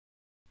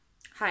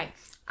Hi,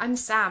 I'm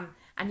Sam,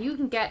 and you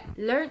can get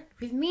learnt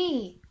with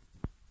me.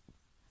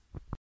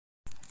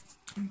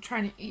 I'm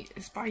trying to eat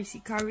a spicy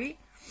curry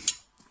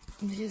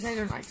because I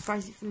don't like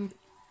spicy food.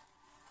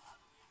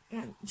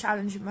 I'm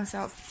challenging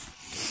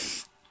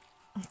myself.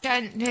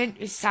 Again,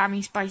 it's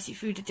Sammy Spicy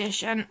Food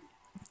Edition.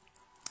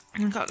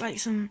 And I've got like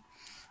some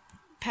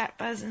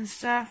peppers and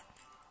stuff.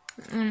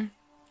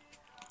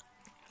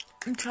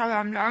 Until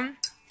I'm done,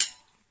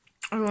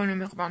 I want to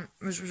make one,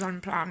 which was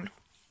unplanned.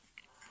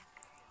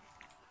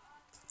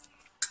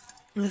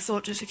 And the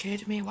thought just occurred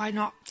to me, why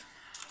not?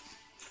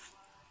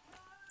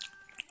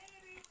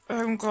 I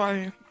haven't got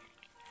any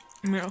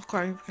milk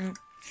or anything,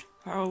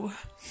 so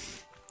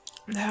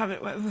they have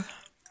it with.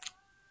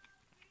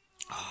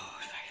 Oh,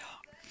 it's very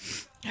hot.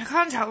 I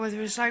can't tell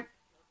whether it's like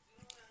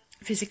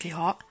physically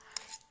hot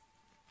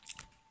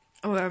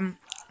or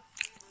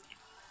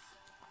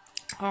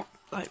hot,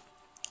 like,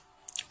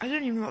 I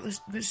don't even know what this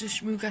is, the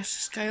Schmooger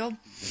scale,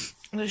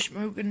 the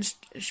Schmogen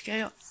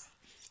scale,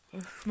 the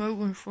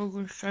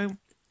Schmogen scale.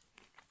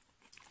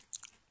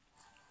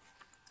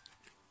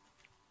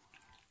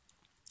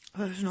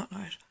 Oh, it's not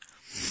nice.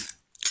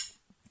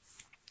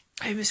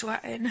 I'm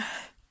sweating.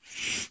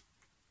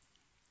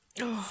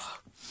 Oh.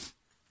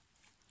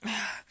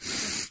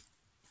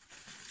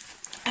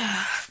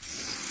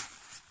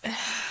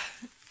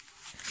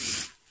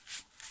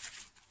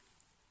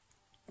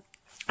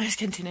 Let's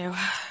continue.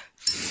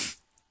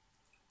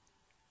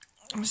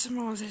 Some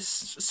more of this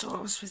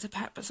sauce with the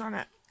peppers on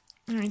it.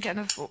 And get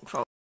another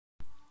forkful.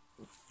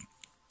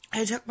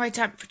 I took my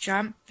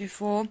temperature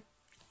before,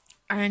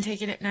 and I'm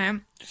taking it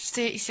now. It's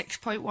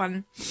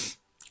 36.1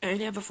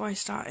 earlier before I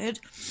started.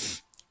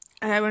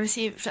 And I want to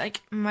see if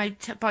like my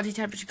body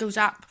temperature goes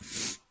up,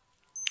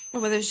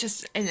 or whether it's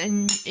just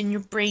in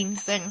your brain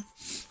thing.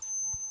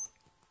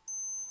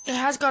 It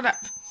has gone up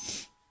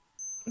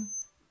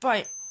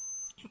by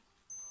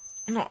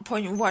not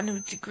 0.1 of a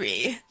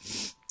degree.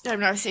 I'm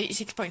now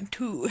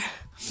 36.2.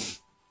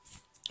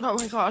 Oh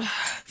my god.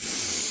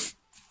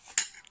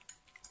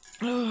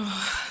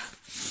 Oh.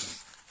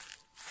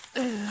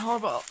 This is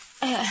horrible.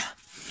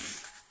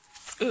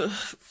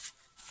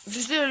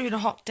 It's literally been a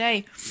hot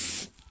day.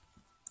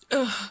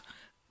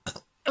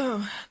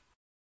 I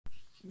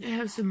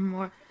have some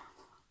more.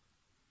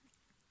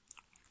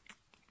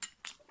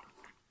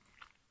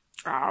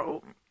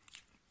 Ow.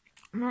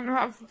 My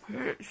mouth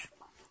hurts.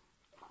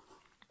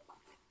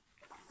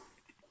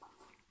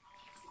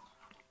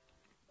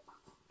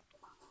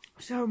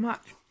 So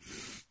much.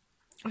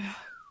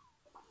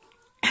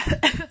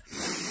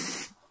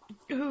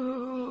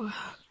 Ooh.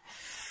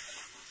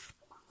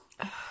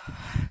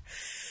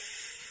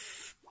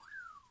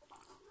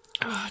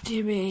 Oh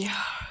dear me.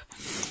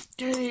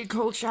 Gonna need a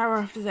cold shower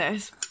after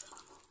this.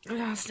 The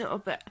last little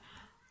bit.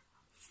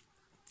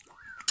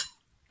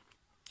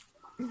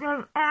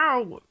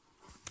 Ow!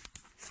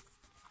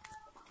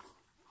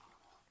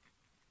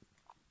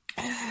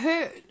 It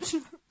hurts.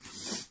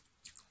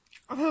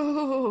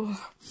 Oh.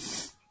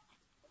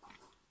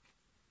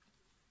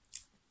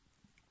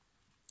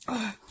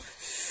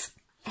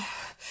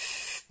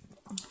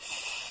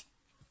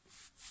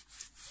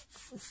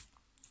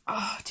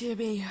 Oh dear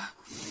me.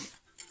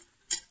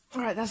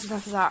 Alright, that's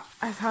enough of that.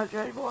 I can't do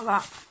any more of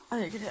that.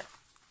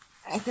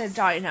 I could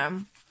die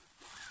now.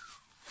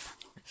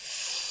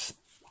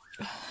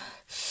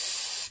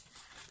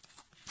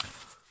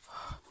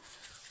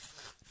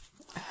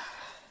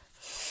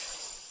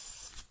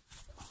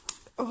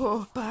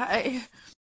 Oh, bye.